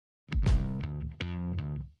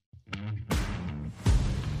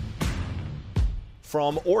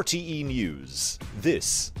From RTE News,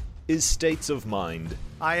 this is States of Mind.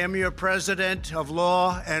 I am your president of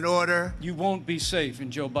law and order. You won't be safe in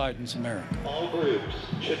Joe Biden's America. All groups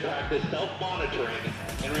should practice self-monitoring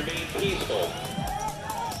and remain peaceful.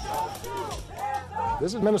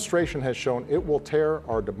 This administration has shown it will tear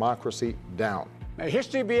our democracy down. May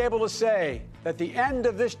history be able to say that the end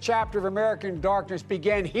of this chapter of American darkness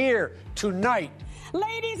began here tonight.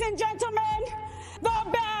 Ladies and gentlemen,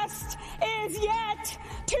 the best is yet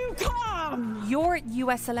to come. Your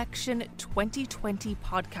US Election 2020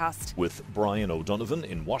 podcast. With Brian O'Donovan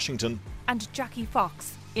in Washington and Jackie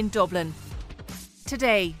Fox in Dublin.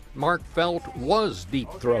 Today, Mark Felt was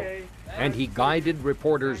Deep Throat, and he guided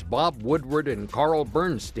reporters Bob Woodward and Carl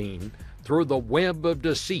Bernstein through the web of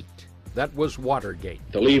deceit that was Watergate.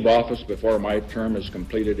 To leave office before my term is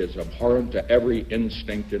completed is abhorrent to every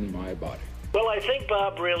instinct in my body. Well, I think,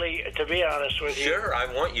 Bob, really, to be honest with you... Sure, I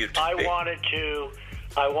want you to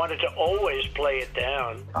I wanted to always play it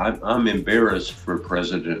down. I'm embarrassed for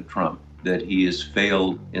President Trump that he has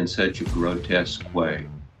failed in such a grotesque way.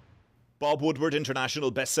 Bob Woodward,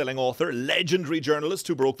 international best-selling author, legendary journalist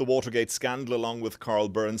who broke the Watergate scandal along with Carl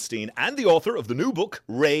Bernstein, and the author of the new book,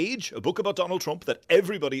 Rage, a book about Donald Trump that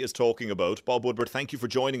everybody is talking about. Bob Woodward, thank you for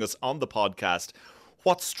joining us on the podcast.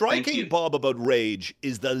 What's striking, Bob, about Rage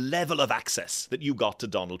is the level of access that you got to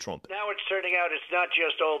Donald Trump. Now it's turning out it's not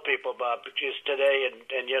just old people, Bob. Just today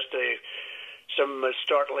and yesterday, some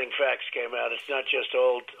startling facts came out. It's not just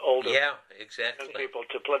older young people,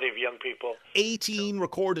 to plenty of young people. 18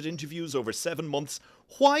 recorded interviews over 7 months.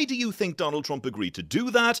 Why do you think Donald Trump agreed to do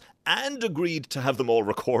that and agreed to have them all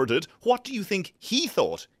recorded? What do you think he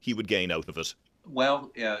thought he would gain out of it?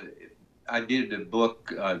 Well, I did a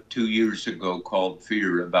book 2 years ago called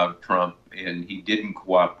Fear about Trump, and he didn't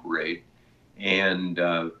cooperate. And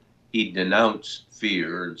he denounced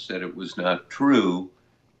fear and said it was not true.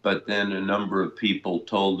 But then a number of people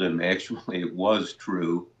told him actually it was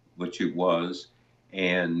true, which it was.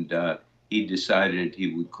 And he decided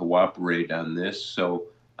he would cooperate on this. So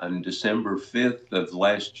on December 5th of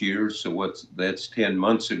last year, that's 10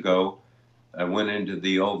 months ago, I went into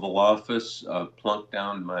the Oval Office, plunked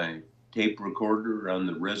down my tape recorder on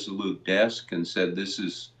the Resolute desk and said, "This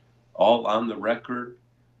is all on the record.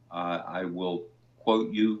 I will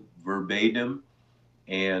quote you verbatim,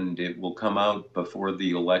 and it will come out before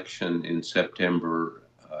the election in September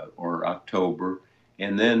or October."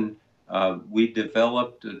 And then we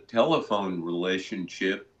developed a telephone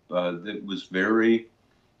relationship that was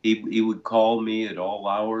he would call me at all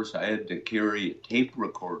hours. I had to carry a tape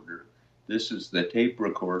recorder. This is the tape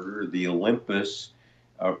recorder, the Olympus,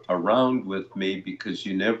 around with me because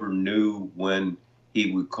you never knew when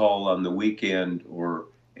he would call on the weekend or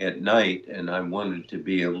at night, and I wanted to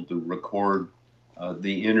be able to record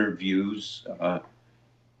the interviews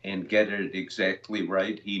and get it exactly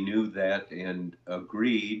right. He knew that and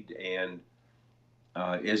agreed, and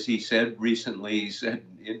as he said recently, he said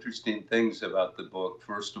interesting things about the book.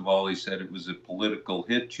 First of all, he said it was a political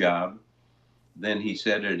hit job. Then he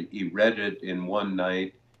said he read it in one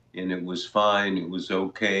night, and it was fine, it was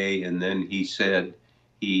okay. And then he said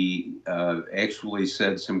he actually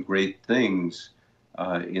said some great things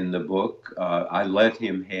in the book. I let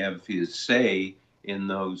him have his say in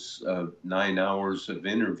those 9 hours of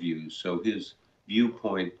interviews, so his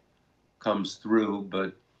viewpoint comes through.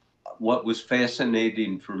 But what was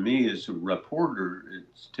fascinating for me as a reporter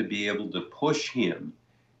is to be able to push him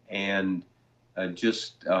and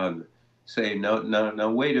just say,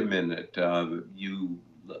 no, wait a minute,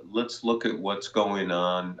 let's look at what's going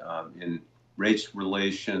on in race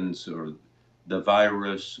relations or the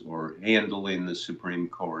virus or handling the Supreme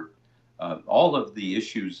Court. All of the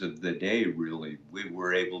issues of the day, really, we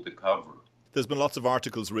were able to cover. There's been lots of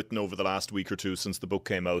articles written over the last week or two since the book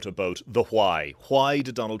came out about the why. Why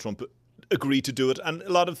did Donald Trump agree to do it? And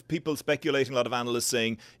a lot of people speculating, a lot of analysts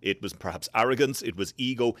saying it was perhaps arrogance, it was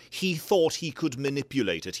ego. He thought he could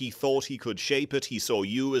manipulate it. He thought he could shape it. He saw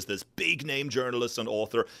you as this big name journalist and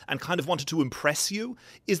author and kind of wanted to impress you.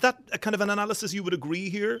 Is that a kind of an analysis you would agree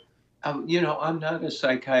here? I'm not a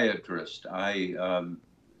psychiatrist. I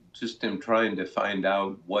just am trying to find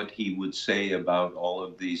out what he would say about all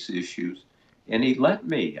of these issues. And he let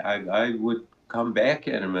me. I would come back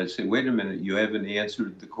at him and say, wait a minute, you haven't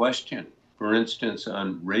answered the question. For instance,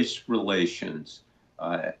 on race relations,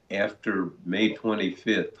 after May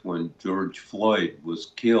 25th, when George Floyd was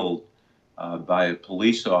killed by a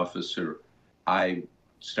police officer, I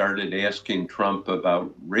started asking Trump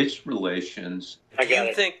about race relations. Do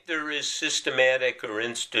you think there is systematic or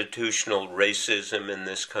institutional racism in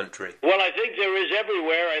this country? Well, I think there is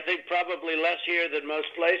everywhere. I think probably less here than most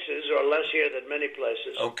places, or less here than many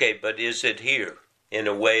places. Okay, but is it here in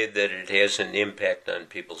a way that it has an impact on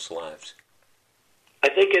people's lives? I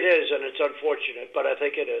think it is, and it's unfortunate, but I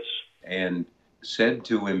think it is. And said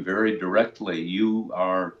to him very directly, you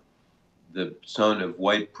are the son of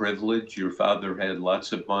white privilege. Your father had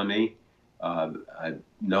lots of money. I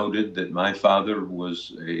noted that my father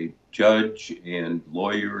was a judge and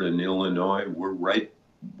lawyer in Illinois. We're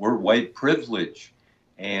white privilege.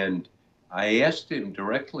 And I asked him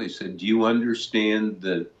directly, said, do you understand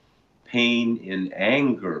the pain and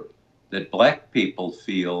anger that black people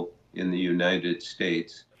feel in the United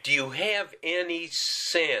States? Do you have any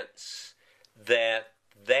sense that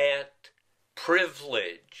that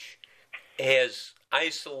privilege has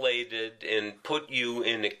isolated and put you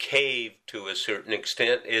in a cave to a certain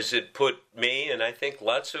extent, as it put me and I think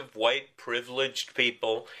lots of white privileged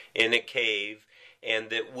people in a cave, and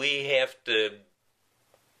that we have to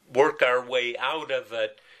work our way out of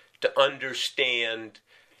it to understand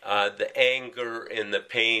the anger and the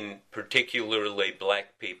pain particularly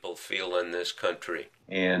black people feel in this country?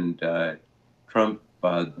 And Trump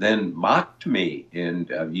then mocked me,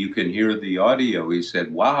 and you can hear the audio. He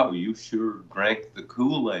said, wow, you sure drank the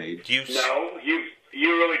Kool-Aid. No, you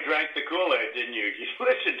really drank the Kool-Aid, didn't you?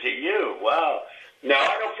 Listen to you. Wow. No,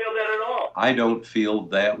 I don't feel that at all. I don't feel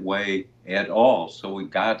that way at all. So we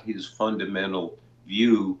got his fundamental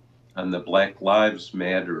view on the Black Lives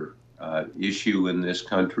Matter issue in this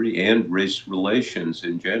country and race relations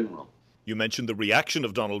in general. You mentioned the reaction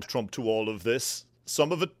of Donald Trump to all of this.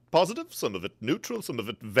 Some of it positive, some of it neutral, some of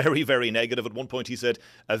it very, very negative. At one point he said,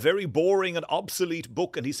 a very boring and obsolete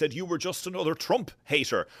book, and he said, you were just another Trump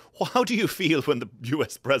hater. Well, how do you feel when the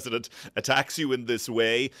US president attacks you in this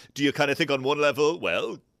way? Do you kind of think on one level,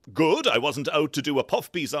 well, good, I wasn't out to do a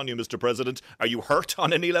puff piece on you, Mr. President. Are you hurt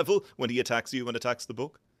on any level when he attacks you and attacks the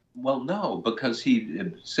book? Well, no, because he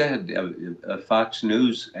said, a Fox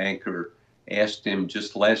News anchor asked him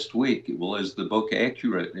just last week, well, is the book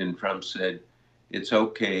accurate? And Trump said, it's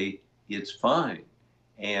okay, it's fine.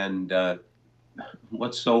 And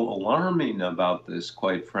what's so alarming about this,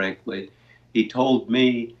 quite frankly, he told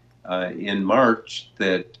me in March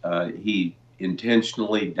that he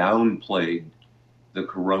intentionally downplayed the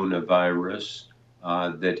coronavirus,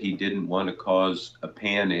 that he didn't want to cause a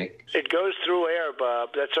panic. It goes through air, Bob.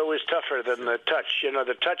 That's always tougher than the touch. You know,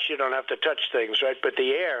 the touch, you don't have to touch things, right? But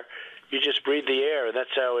the air, you just breathe the air, and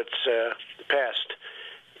that's how it's passed.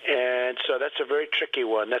 And so that's a very tricky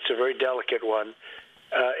one. That's a very delicate one.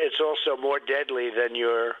 It's also more deadly than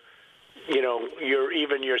your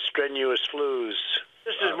strenuous flus.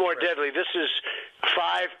 This is more deadly. This is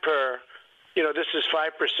 5 per, this is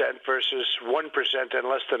 5% versus 1% and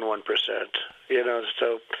less than 1%.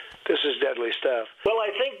 So this is deadly stuff. Well, I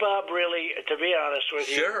think, Bob, really, to be honest with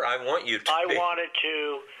you. Sure, I want you to.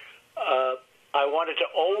 I wanted to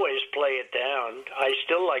always play it down. I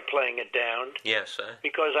still like playing it down. Yes,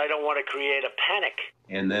 because I don't want to create a panic.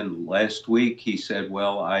 And then last week he said,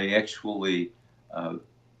 well, I actually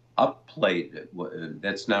upplayed it.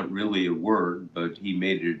 That's not really a word, but he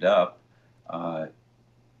made it up.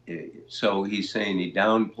 So he's saying he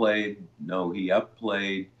downplayed. No, he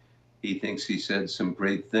upplayed. He thinks he said some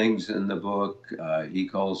great things in the book. He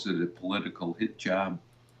calls it a political hit job.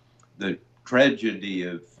 The tragedy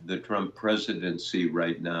of the Trump presidency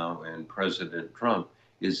right now and President Trump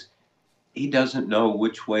is he doesn't know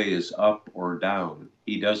which way is up or down.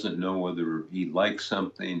 He doesn't know whether he likes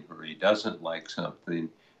something or he doesn't like something.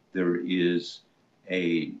 There is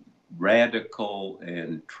a radical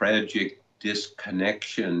and tragic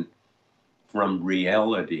disconnection from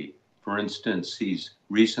reality. For instance, he's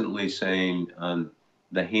recently saying on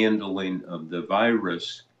the handling of the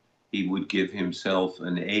virus, he would give himself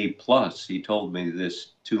an A+. He told me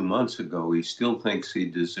this 2 months ago. He still thinks he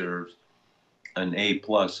deserves an A+.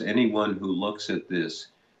 Anyone who looks at this,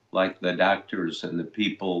 like the doctors and the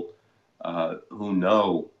people who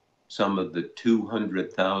know some of the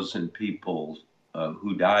 200,000 people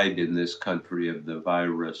who died in this country of the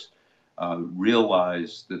virus,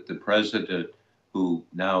 realize that the president, who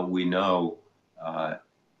now we know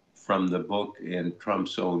from the book and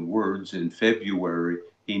Trump's own words in February,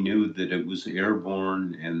 he knew that it was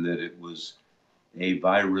airborne and that it was a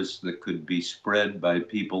virus that could be spread by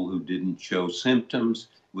people who didn't show symptoms.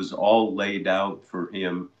 It was all laid out for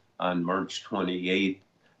him on January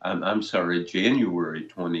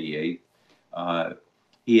 28th.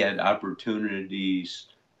 He had opportunities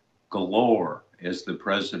galore. as the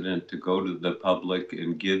president to go to the public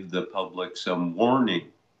and give the public some warning.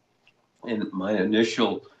 In my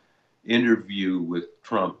initial interview with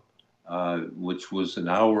Trump, which was an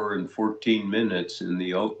hour and 14 minutes in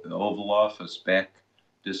the Oval Office back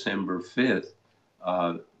December 5th,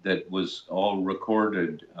 that was all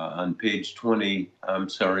recorded on page 49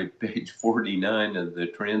 of the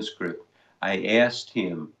transcript. I asked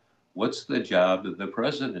him, what's the job of the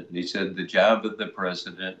president? And he said, the job of the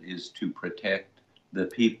president is to protect the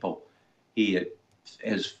people. He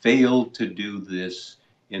has failed to do this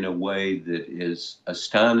in a way that is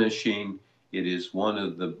astonishing. It is one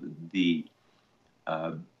of the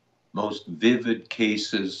most vivid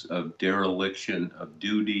cases of dereliction of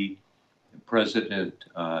duty. The president,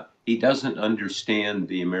 he doesn't understand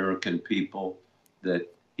the American people that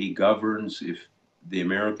he governs. If the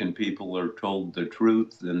American people are told the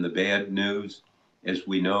truth and the bad news, as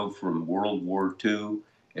we know from World War II,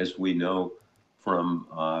 as we know from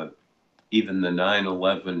even the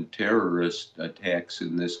 9/11 terrorist attacks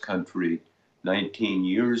in this country 19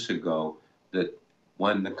 years ago, that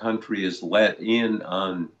when the country is let in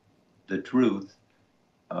on the truth,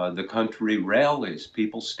 the country rallies,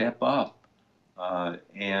 people step up.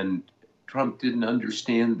 And Trump didn't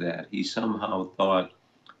understand that. He somehow thought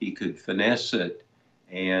he could finesse it,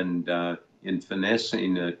 and in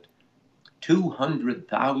finessing it,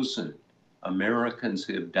 200,000 Americans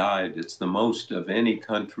have died. It's the most of any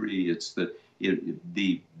country. It's the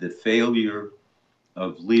failure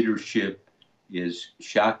of leadership is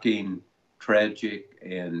shocking, tragic,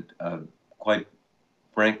 and quite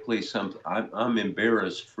frankly, I'm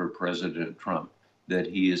embarrassed for President Trump that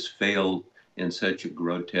he has failed in such a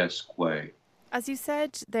grotesque way. As you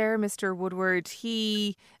said there, Mr. Woodward,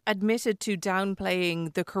 he admitted to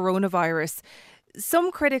downplaying the coronavirus.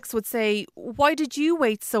 Some critics would say, why did you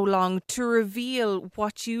wait so long to reveal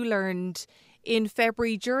what you learned in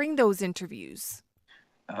February during those interviews?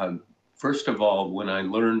 First of all, when I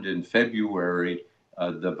learned in February,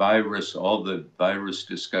 all the virus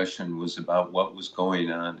discussion was about what was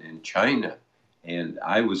going on in China. And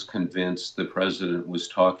I was convinced the president was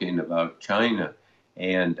talking about China.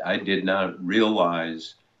 And I did not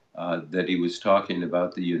realize that he was talking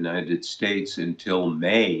about the United States until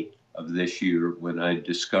May of this year, when I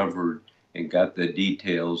discovered and got the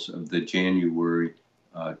details of the January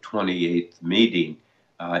 28th meeting.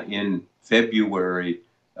 In February,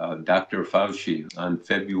 Dr. Fauci, on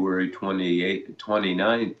February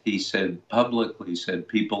 29th, he said publicly,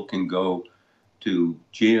 people can go to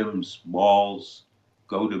gyms, malls,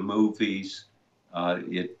 go to movies.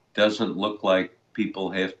 It doesn't look like people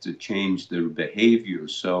have to change their behavior.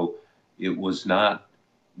 So it was not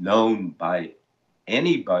known by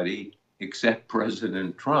anybody except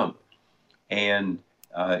President Trump. And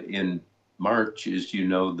in March, as you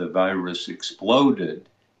know, the virus exploded.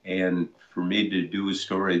 And for me to do a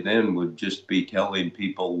story then would just be telling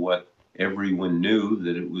people what everyone knew,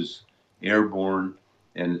 that it was airborne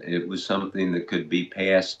and it was something that could be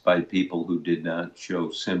passed by people who did not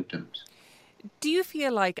show symptoms. Do you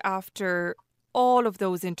feel like after all of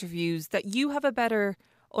those interviews that you have a better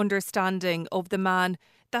understanding of the man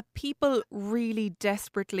that people really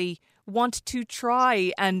desperately want to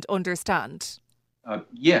try and understand?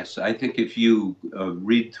 Yes, I think if you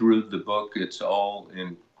read through the book, it's all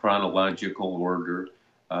in chronological order.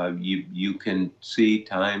 You can see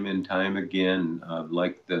time and time again,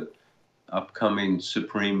 like the upcoming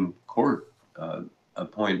Supreme Court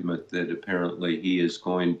appointment that apparently he is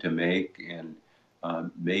going to make and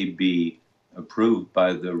may be approved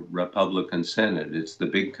by the Republican Senate. It's the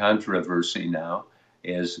big controversy now,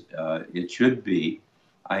 as it should be.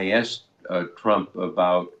 I asked Trump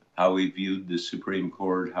about how he viewed the Supreme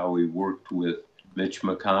Court, how he worked with Mitch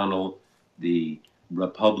McConnell, the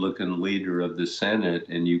Republican leader of the Senate,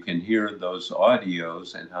 and you can hear those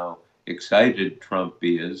audios and how excited Trump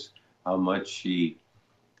is, how much he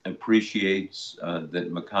appreciates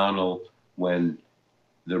that McConnell, when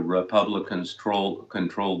the Republicans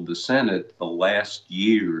controlled the Senate the last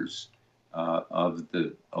years of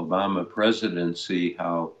the Obama presidency,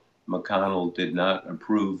 how McConnell did not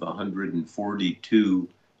approve 142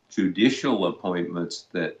 judicial appointments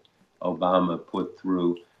that Obama put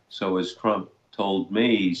through. So as Trump told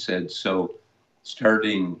me, he said, so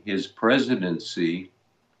starting his presidency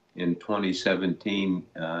in 2017,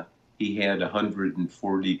 he had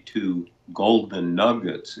 142 golden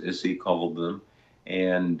nuggets, as he called them,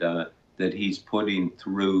 and that he's putting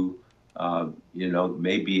through,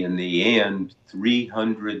 maybe in the end,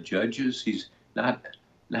 300 judges. He's not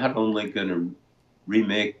only going to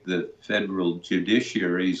remake the federal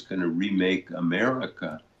judiciary, he's going to remake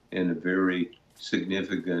America in a very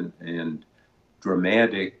significant and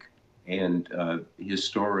dramatic and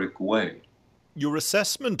historic way. Your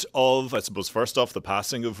assessment of, I suppose, first off, the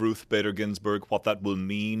passing of Ruth Bader Ginsburg, what that will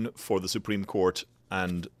mean for the Supreme Court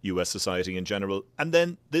and US society in general, and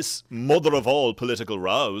then this mother of all political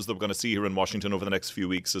rows that we're going to see here in Washington over the next few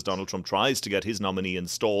weeks as Donald Trump tries to get his nominee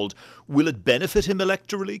installed. Will it benefit him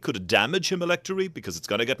electorally? Could it damage him electorally? Because it's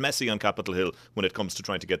going to get messy on Capitol Hill when it comes to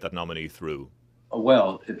trying to get that nominee through.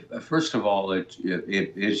 Well, first of all, as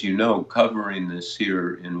you know, covering this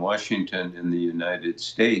here in Washington in the United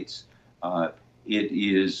States, it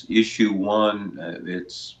is issue one.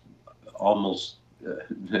 It's almost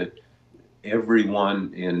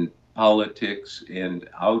everyone in politics and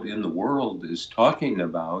out in the world is talking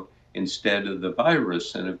about instead of the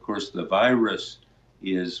virus. And of course, the virus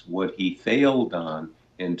is what he failed on.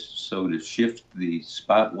 And so to shift the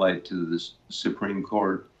spotlight to the Supreme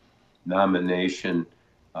Court nomination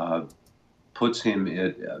puts him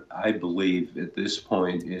at, I believe, at this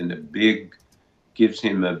point gives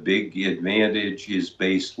him a big advantage. His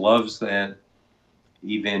base loves that.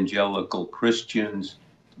 Evangelical Christians,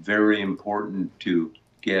 very important to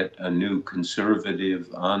get a new conservative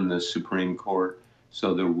on the Supreme Court.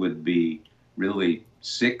 So there would be really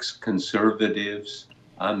 6 conservatives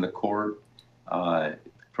on the court.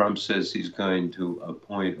 Trump says he's going to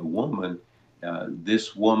appoint a woman.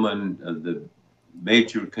 This woman, the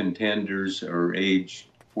major contenders are age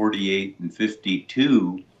 48 and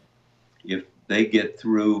 52. If they get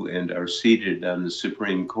through and are seated on the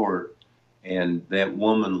Supreme Court, and that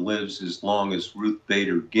woman lives as long as Ruth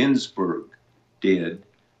Bader Ginsburg did,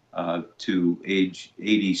 to age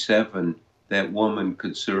 87, that woman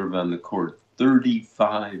could serve on the court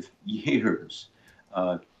 35 years.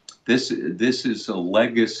 This is a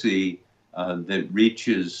legacy that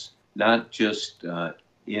reaches not just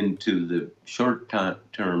into the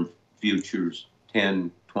short-term futures, 10,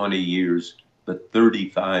 20 years, but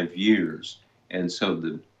 35 years. And so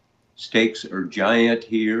the stakes are giant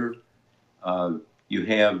here. You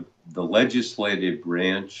have the legislative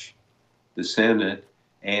branch, the Senate,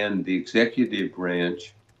 and the executive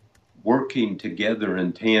branch working together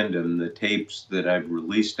in tandem. The tapes that I've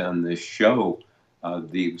released on this show,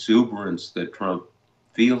 the exuberance that Trump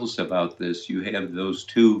feels about this, you have those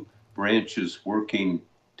two branches working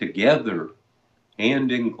together,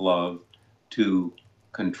 hand in glove, to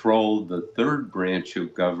control the third branch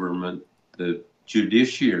of government, the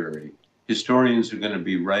judiciary. Historians are going to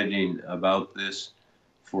be writing about this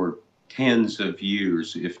for tens of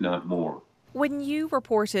years, if not more. When you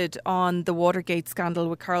reported on the Watergate scandal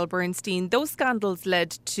with Carl Bernstein, those scandals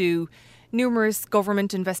led to numerous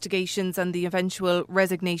government investigations and the eventual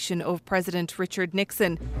resignation of President Richard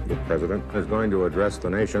Nixon. The president is going to address the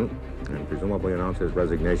nation and presumably announce his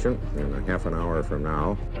resignation in a half an hour from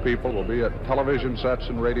now. People will be at television sets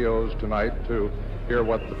and radios tonight to hear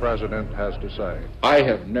what the president has to say. I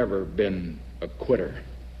have never been a quitter.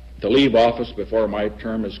 To leave office before my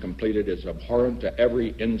term is completed is abhorrent to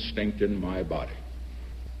every instinct in my body.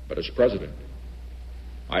 But as president,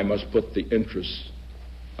 I must put the interests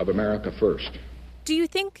of America first. Do you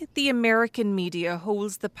think the American media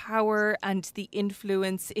holds the power and the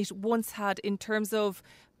influence it once had in terms of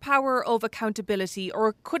power of accountability,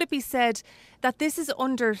 or could it be said that this is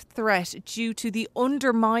under threat due to the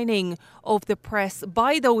undermining of the press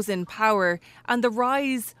by those in power and the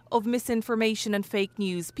rise of misinformation and fake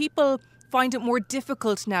news? People find it more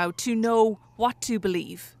difficult now to know what to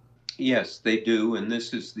believe. Yes, they do, and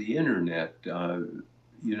this is the internet.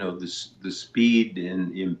 The speed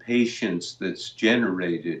and impatience that's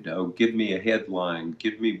generated. Oh, give me a headline,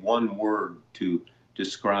 give me one word to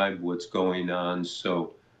describe what's going on.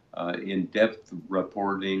 So in-depth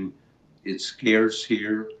reporting, it's scarce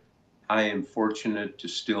here. I am fortunate to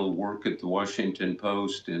still work at the Washington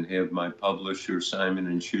Post and have my publisher,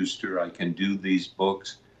 Simon & Schuster. I can do these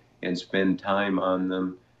books and spend time on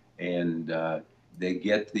them, and they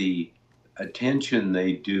get the attention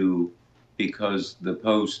they do because the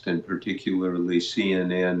Post, and particularly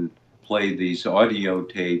CNN, play these audio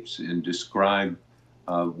tapes and describe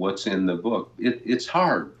what's in the book. It's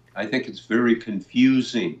hard. I think it's very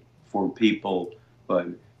confusing for people, but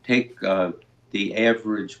take the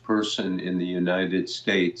average person in the United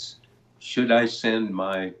States. Should I send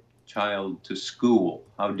my child to school?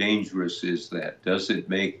 How dangerous is that? Does it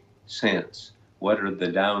make sense? What are the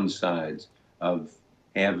downsides of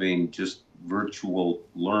having just virtual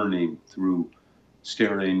learning through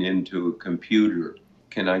staring into a computer?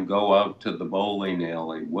 Can I go out to the bowling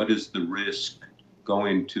alley? What is the risk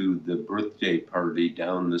going to the birthday party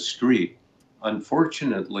down the street?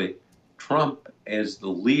 Unfortunately, Trump, as the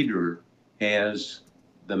leader, has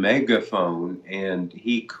the megaphone, and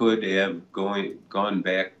he could have gone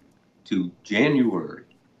back to January,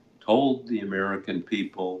 told the American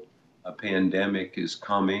people a pandemic is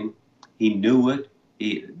coming. He knew it.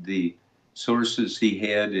 The sources he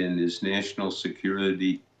had in his national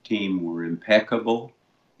security team were impeccable.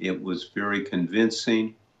 It was very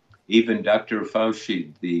convincing. Even Dr.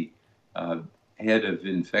 Fauci, the head of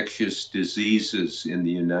infectious diseases in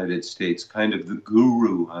the United States, kind of the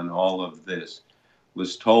guru on all of this,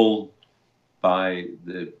 was told by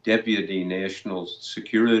the Deputy National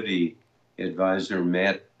Security Advisor,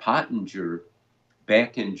 Matt Pottinger,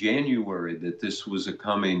 back in January that this was a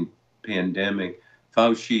coming pandemic.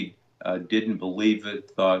 Fauci didn't believe it,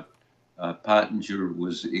 thought Pottinger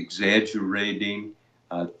was exaggerating,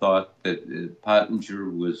 thought that Pottinger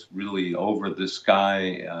was really over the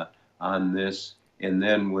sky on this. And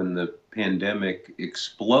then when the pandemic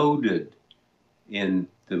exploded in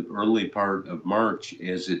the early part of March,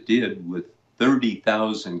 as it did with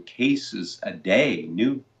 30,000 cases a day,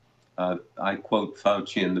 I quote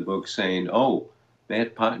Fauci in the book saying, "Oh,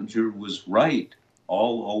 Matt Pottinger was right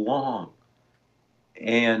all along."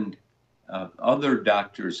 And other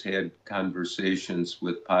doctors had conversations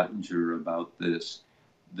with Pottinger about this.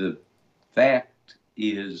 The fact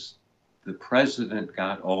is, the president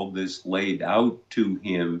got all this laid out to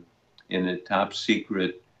him in a top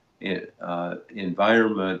secret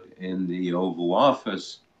environment in the Oval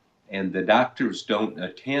Office, and the doctors don't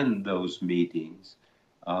attend those meetings.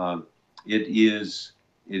 It is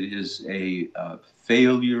a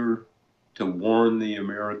failure to warn the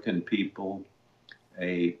American people,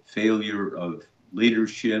 a failure of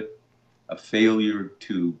leadership, a failure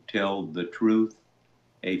to tell the truth,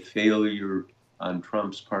 a failure on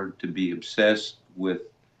Trump's part to be obsessed with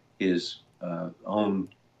his own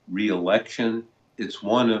reelection. It's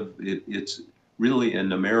really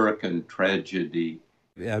an American tragedy.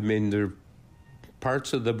 I mean, there are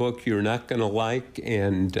parts of the book you're not going to like,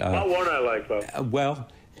 and what won't I like, Bob? Well,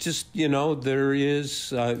 just there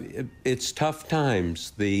is. It's tough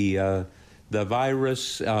times. The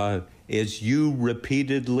virus, as you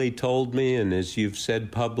repeatedly told me, and as you've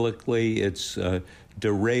said publicly, it's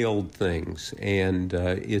derailed things, and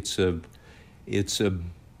it's a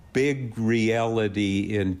big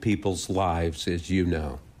reality in people's lives, as you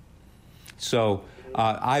know. So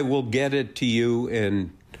I will get it to you,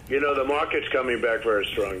 and the market's coming back very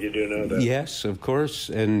strong. You do know that. Yes, of course,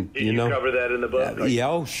 and Did you cover that in the book? Yeah,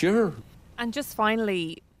 oh, sure. And just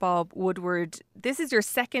finally, Bob Woodward, this is your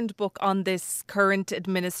second book on this current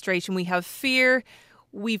administration. We have Fear,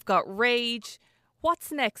 we've got Rage.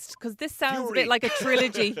 What's next? Because this sounds a bit like a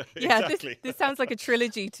trilogy. Yeah, exactly. This sounds like a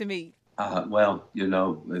trilogy to me. Well,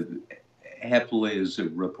 happily as a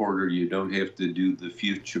reporter, you don't have to do the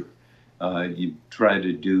future. You try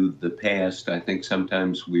to do the past. I think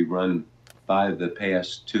sometimes we run by the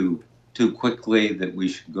past too quickly, that we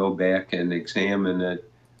should go back and examine it.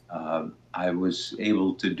 I was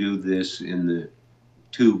able to do this in the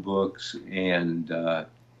two books, and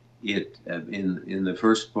in the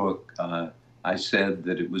first book, I said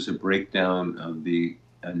that it was a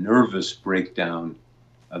nervous breakdown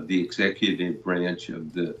of the executive branch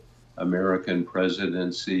of the American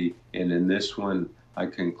presidency. And in this one, I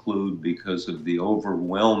conclude, because of the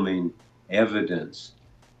overwhelming evidence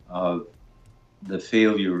of the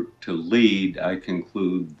failure to lead, I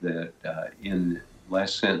conclude that in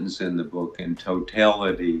last sentence in the book, in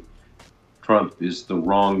totality, Trump is the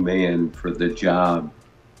wrong man for the job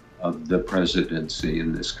of the presidency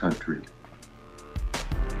in this country.